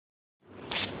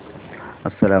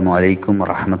السلام عليكم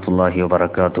ورحمة الله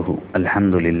وبركاته.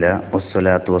 الحمد لله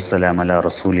والصلاة والسلام على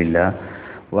رسول الله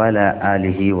وعلى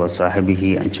آله وصحبه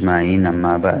أجمعين.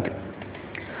 أما بعد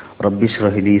رب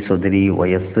اشرح لي صدري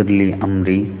ويسر لي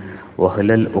أمري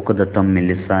واحلل عقدة من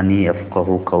لساني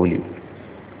يفقهوا قولي.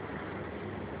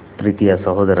 ಪ್ರೀತಿಯ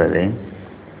ಸಹೋದರರೇ,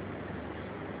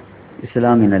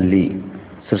 ಇಸ್ಲಾಮಿನಲ್ಲಿ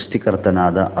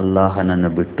ಸೃಷ್ಟಿಕರ್ತನಾದ ಅಲ್ಲಾಹನನ್ನು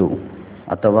ಬಿಟ್ಟು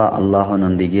ಅಥವಾ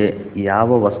ಅಲ್ಲಾಹನೊಂದಿಗೆ ಯಾವ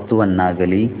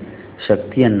ವಸ್ತುವನ್ನಾಗಲಿ,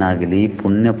 ಶಕ್ತಿಯನ್ನಾಗಲಿ,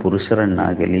 ಪುಣ್ಯ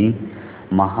ಪುರುಷರನ್ನಾಗಲಿ,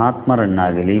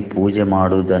 ಮಹಾತ್ಮರನ್ನಾಗಲಿ ಪೂಜೆ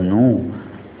ಮಾಡುವುದನ್ನು,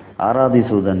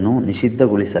 ಆರಾಧಿಸುವುದನ್ನು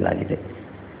ನಿಷಿದ್ಧಗೊಳಿಸಲಾಗಿದೆ.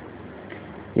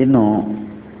 ಇನ್ನು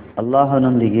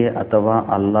ಅಲ್ಲಾಹನೊಂದಿಗೆ ಅಥವಾ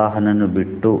ಅಲ್ಲಾಹನನ್ನು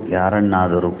ಬಿಟ್ಟು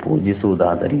ಯಾರನ್ನಾದರೂ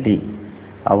ಪೂಜಿಸುವುದಾದಲ್ಲಿ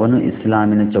ಅವನು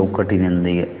ಇಸ್ಲಾಮಿನ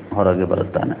ಚೌಕಟ್ಟಿನೊಂದಿಗೆ ಹೊರಗೆ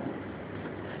ಬರುತ್ತಾನೆ.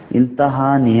 ಇಂತಹ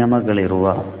ನಿಯಮಗಳಿರುವ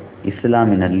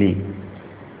ಇಸ್ಲಾಮಿನಲ್ಲಿ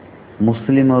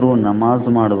ಮುಸ್ಲಿಮರು ನಮಾಜ್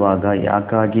ಮಾಡುವಾಗ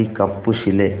ಯಾಕಾಗಿ ಕಪ್ಪು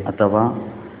ಶಿಲೆ ಅಥವಾ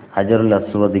ಹಜರುಲ್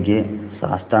ಅಸ್ವದ್ಗೆ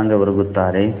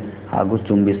ಸಾಷ್ಟಾಂಗವೆರಗುತ್ತಾರೆ ಹಾಗೂ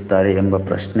ಚುಂಬಿಸ್ತಾರೆ ಎಂಬ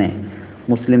ಪ್ರಶ್ನೆ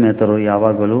ಮುಸ್ಲಿಮೇತರು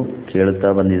ಯಾವಾಗಲೂ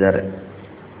ಕೇಳುತ್ತಾ ಬಂದಿದ್ದಾರೆ.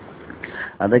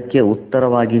 ಅದಕ್ಕೆ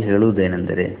ಉತ್ತರವಾಗಿ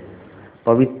ಹೇಳುವುದೇನೆಂದರೆ,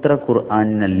 ಪವಿತ್ರ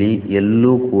ಕುರ್ಆನಿನಲ್ಲಿ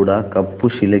ಎಲ್ಲೂ ಕೂಡ ಕಪ್ಪು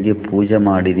ಶಿಲೆಗೆ ಪೂಜೆ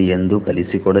ಮಾಡಿರಿ ಎಂದು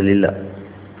ಕಲಿಸಿಕೊಡಲಿಲ್ಲ.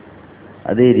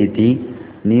 ಅದೇ ರೀತಿ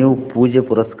ನೀವು ಪೂಜೆ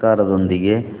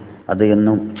ಪುರಸ್ಕಾರದೊಂದಿಗೆ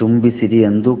ಅದನ್ನು ಚುಂಬಿಸಿರಿ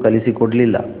ಎಂದು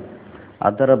ಕಲಿಸಿಕೊಡಲಿಲ್ಲ.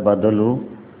 ಅದರ ಬದಲು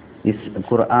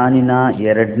ಕುರ್ಆನಿನ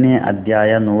 2ನೇ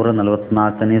ಅಧ್ಯಾಯ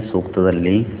 144ನೇ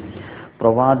ಸೂಕ್ತದಲ್ಲಿ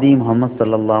ಪ್ರವಾದಿ ಮುಹಮ್ಮದ್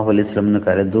ಸಲ್ಲಲ್ಲಾಹು ಅಲೈಹಿ ವಸಲ್ಲಂನ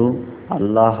ಕರೆದು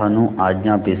ಅಲ್ಲಾಹನು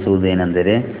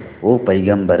ಆಜ್ಞಾಪಿಸುವುದೇನೆಂದರೆ, ಓ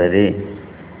ಪೈಗಂಬರರೇ,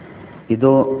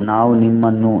 ಇದೋ ನಾವು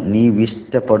ನಿಮ್ಮನ್ನು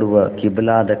ನೀವಿಷ್ಟಪಡುವ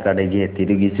ಕಿಬ್ಲಾದ ಕಡೆಗೆ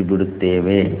ತಿರುಗಿಸಿ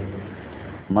ಬಿಡುತ್ತೇವೆ.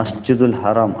 ಮಸ್ಜಿದುಲ್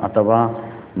ಹರಂ ಅಥವಾ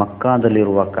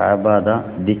ಮಕ್ಕಾದಲ್ಲಿರುವ ಕಾಬಾದ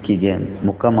ದಿಕ್ಕಿಗೆ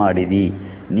ಮುಖ ಮಾಡಿರಿ.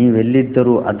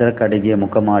 ನೀವೆಲ್ಲಿದ್ದರೂ ಅದರ ಕಡೆಗೆ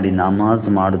ಮುಖ ಮಾಡಿ ನಮಾಜ್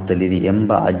ಮಾಡುತ್ತಲಿರಿ ಎಂಬ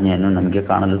ಆಜ್ಞೆಯನ್ನು ನಮಗೆ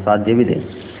ಕಾಣಲು ಸಾಧ್ಯವಿದೆ.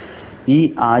 ಈ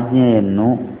ಆಜ್ಞೆಯನ್ನು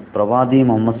ಪ್ರವಾದಿ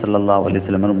ಮುಹಮ್ಮದ್ ಸಲ್ಲಲ್ಲಾಹು ಅಲೈಹಿ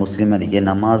ವಸಲ್ಲಂ ಮುಸ್ಲಿಮರಿಗೆ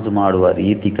ನಮಾಜ್ ಮಾಡುವ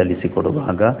ರೀತಿ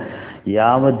ಕಲಿಸಿಕೊಡುವಾಗ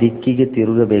ಯಾವ ದಿಕ್ಕಿಗೆ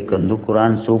ತಿರುಗಬೇಕೆಂದು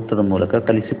ಕುರಾನ್ ಸೂಕ್ತದ ಮೂಲಕ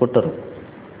ಕಲಿಸಿಕೊಟ್ಟರು.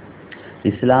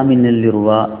 ಇಸ್ಲಾಮಿನಲ್ಲಿರುವ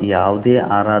ಯಾವುದೇ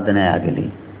ಆರಾಧನೆ ಆಗಲಿ,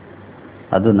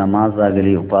 ಅದು ನಮಾಜ್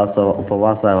ಆಗಲಿ,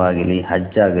 ಉಪವಾಸವಾಗಲಿ,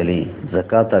 ಹಜ್ ಆಗಲಿ,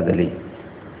 ಜಕಾತ್ ಆಗಲಿ,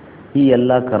 ಈ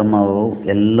ಎಲ್ಲ ಕರ್ಮವು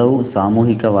ಎಲ್ಲವೂ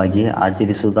ಸಾಮೂಹಿಕವಾಗಿ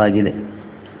ಆಚರಿಸುವುದಾಗಿದೆ.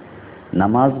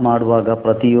 ನಮಾಜ್ ಮಾಡುವಾಗ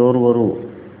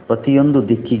ಪ್ರತಿಯೊಂದು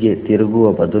ದಿಕ್ಕಿಗೆ ತಿರುಗುವ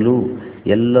ಬದಲು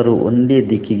ಎಲ್ಲರೂ ಒಂದೇ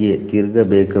ದಿಕ್ಕಿಗೆ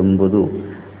ತಿರುಗಬೇಕೆಂಬುದು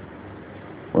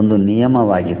ಒಂದು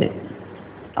ನಿಯಮವಾಗಿದೆ.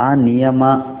 ಆ ನಿಯಮ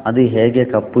ಅದು ಹೇಗೆ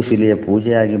ಕಪ್ಪು ಶಿಲೆಯ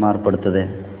ಪೂಜೆಯಾಗಿ ಮಾರ್ಪಡುತ್ತದೆ?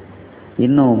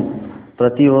 ಇನ್ನು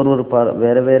ಪ್ರತಿಯೊಬ್ಬರು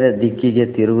ಬೇರೆ ಬೇರೆ ದಿಕ್ಕಿಗೆ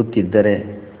ತಿರುಗುತ್ತಿದ್ದರೆ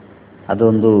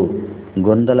ಅದೊಂದು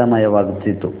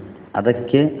ಗೊಂದಲಮಯವಾಗುತ್ತಿತ್ತು.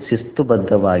 ಅದಕ್ಕೆ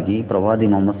ಶಿಸ್ತುಬದ್ಧವಾಗಿ ಪ್ರವಾದಿ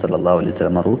ಮುಹಮ್ಮದ್ ಸಲ್ಲಲ್ಲಾಹು ಅಲೈಹಿ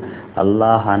ವಸಲ್ಲಂ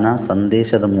ಅಲ್ಲಾಹನ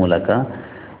ಸಂದೇಶದ ಮೂಲಕ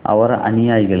ಅವರ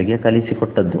ಅನುಯಾಯಿಗಳಿಗೆ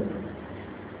ಕಲಿಸಿಕೊಟ್ಟದ್ದು.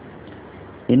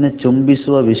 ಇನ್ನು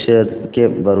ಚುಂಬಿಸುವ ವಿಷಯಕ್ಕೆ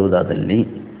ಬರುವುದಾದಲ್ಲಿ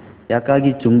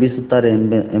ಯಾಕಾಗಿ ಚುಂಬಿಸುತ್ತಾರೆ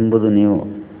ಎಂಬುದು ನೀವು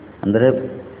ಅಂದರೆ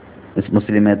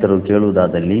ಮುಸ್ಲಿಮೇತರು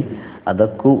ಕೇಳುವುದಾದಲ್ಲಿ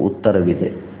ಅದಕ್ಕೂ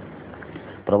ಉತ್ತರವಿದೆ.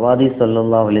 ಪ್ರವಾದಿ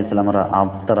ಸಲ್ಲಲ್ಲಾಹು ಅಲೈಹಿ ವಸಲ್ಲಮರ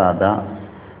ಆಪ್ತರಾದ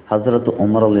ಹಜರತ್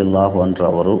ಉಮರ್ ರಲಿಯಲ್ಲಾಹು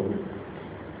ಅನ್ಹು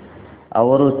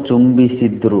ಅವರು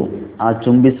ಚುಂಬಿಸಿದ್ರು. ಆ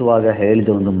ಚುಂಬಿಸುವಾಗ ಹೇಳಿದ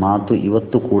ಒಂದು ಮಾತು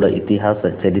ಇವತ್ತು ಕೂಡ ಇತಿಹಾಸ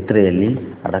ಚರಿತ್ರೆಯಲ್ಲಿ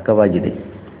ಅಡಕವಾಗಿದೆ.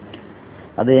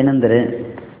 ಅದೇನೆಂದರೆ,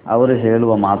 ಅವರು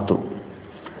ಹೇಳುವ ಮಾತು,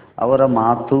 ಅವರ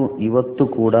ಮಾತು ಇವತ್ತು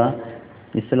ಕೂಡ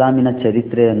ಇಸ್ಲಾಮಿನ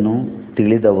ಚರಿತ್ರೆಯನ್ನು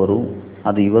ತಿಳಿದವರು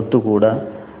ಅದು ಇವತ್ತು ಕೂಡ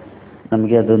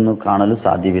ನಮಗೆ ಅದನ್ನು ಕಾಣಲು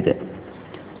ಸಾಧ್ಯವಿದೆ.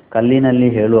 ಕಲ್ಲಿನಲ್ಲಿ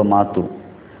ಹೇಳುವ ಮಾತು,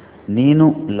 ನೀನು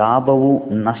ಲಾಭವೂ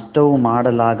ನಷ್ಟವೂ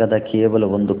ಮಾಡಲಾಗದ ಕೇವಲ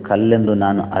ಒಂದು ಕಲ್ಲೆಂದು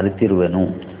ನಾನು ಅರಿತಿರುವೆನು.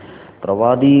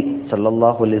 ಪ್ರವಾದಿ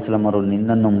ಸಲ್ಲಲ್ಲಾಹು ಅಲೈಹಿ ವಸಲ್ಲಂ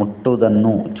ನಿನ್ನನ್ನು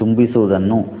ಮುಟ್ಟುವುದನ್ನು,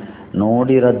 ಚುಂಬಿಸುವುದನ್ನು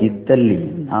ನೋಡಿರದಿದ್ದಲ್ಲಿ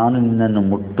ನಾನು ನಿನ್ನನ್ನು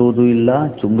ಮುಟ್ಟುವುದೂ ಇಲ್ಲ,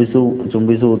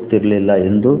 ಚುಂಬಿಸುತ್ತಿರಲಿಲ್ಲ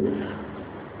ಎಂದು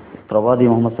ಪ್ರವಾದಿ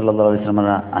ಮುಹಮ್ಮದ್ ಸಲ್ಲಲ್ಲಾಹು ಅಲೈಹಿ ವಸಲ್ಲಂ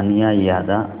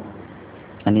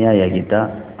ಅನುಯಾಯಿಯಾಗಿದ್ದ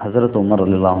ಹಜರತ್ ಉಮರ್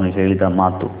ರಲಿಯಲ್ಲಾಹು ಅನ್ಹು ಹೇಳಿದ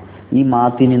ಮಾತು. ಈ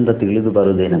ಮಾತಿನಿಂದ ತಿಳಿದು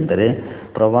ಬರುವುದೇನೆಂದರೆ,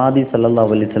 ಪ್ರವಾದಿ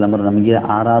ಸಲ್ಲಲ್ಲಾಹು ಅಲೈಹಿ ವಸಲ್ಲಂ ನಮಗೆ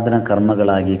ಆರಾಧನಾ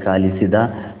ಕರ್ಮಗಳಾಗಿ ಕಲಿಸಿದ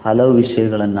ಹಲವು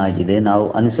ವಿಷಯಗಳನ್ನಾಗಿದೆ ನಾವು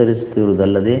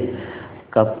ಅನುಸರಿಸುತ್ತಿರುವುದಲ್ಲದೆ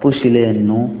ಕಪ್ಪು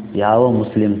ಶಿಲೆಯನ್ನು ಯಾವ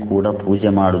ಮುಸ್ಲಿಂ ಕೂಡ ಪೂಜೆ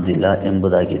ಮಾಡುವುದಿಲ್ಲ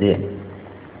ಎಂಬುದಾಗಿದೆ.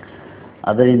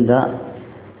 ಅದರಿಂದ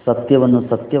ಸತ್ಯವನ್ನು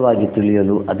ಸತ್ಯವಾಗಿ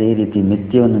ತಿಳಿಯಲು, ಅದೇ ರೀತಿ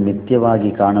ಮಿಥ್ಯವನ್ನು ಮಿಥ್ಯವಾಗಿ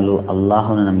ಕಾಣಲು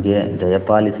ಅಲ್ಲಾಹನು ನಮಗೆ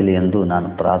ದಯಪಾಲಿಸಲಿ ಎಂದು ನಾನು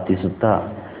ಪ್ರಾರ್ಥಿಸುತ್ತಾ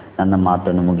ನನ್ನ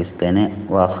ಮಾತನ್ನು ಮುಗಿಸ್ತೇನೆ.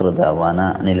 ವಾಖಿರು ದಾವಾನಾ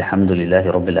ಅನಿಲ್ ಹಮ್ದುಲಿಲ್ಲಾಹಿ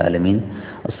ರಬ್ಬಿಲ್ ಆಲಮೀನ್.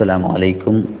 ಅಸ್ಸಲಾಮು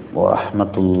ಅಲೈಕುಂ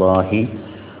ವರಹ್ಮತುಲ್ಲಾಹಿ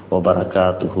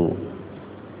ವಬರಕಾತುಹು.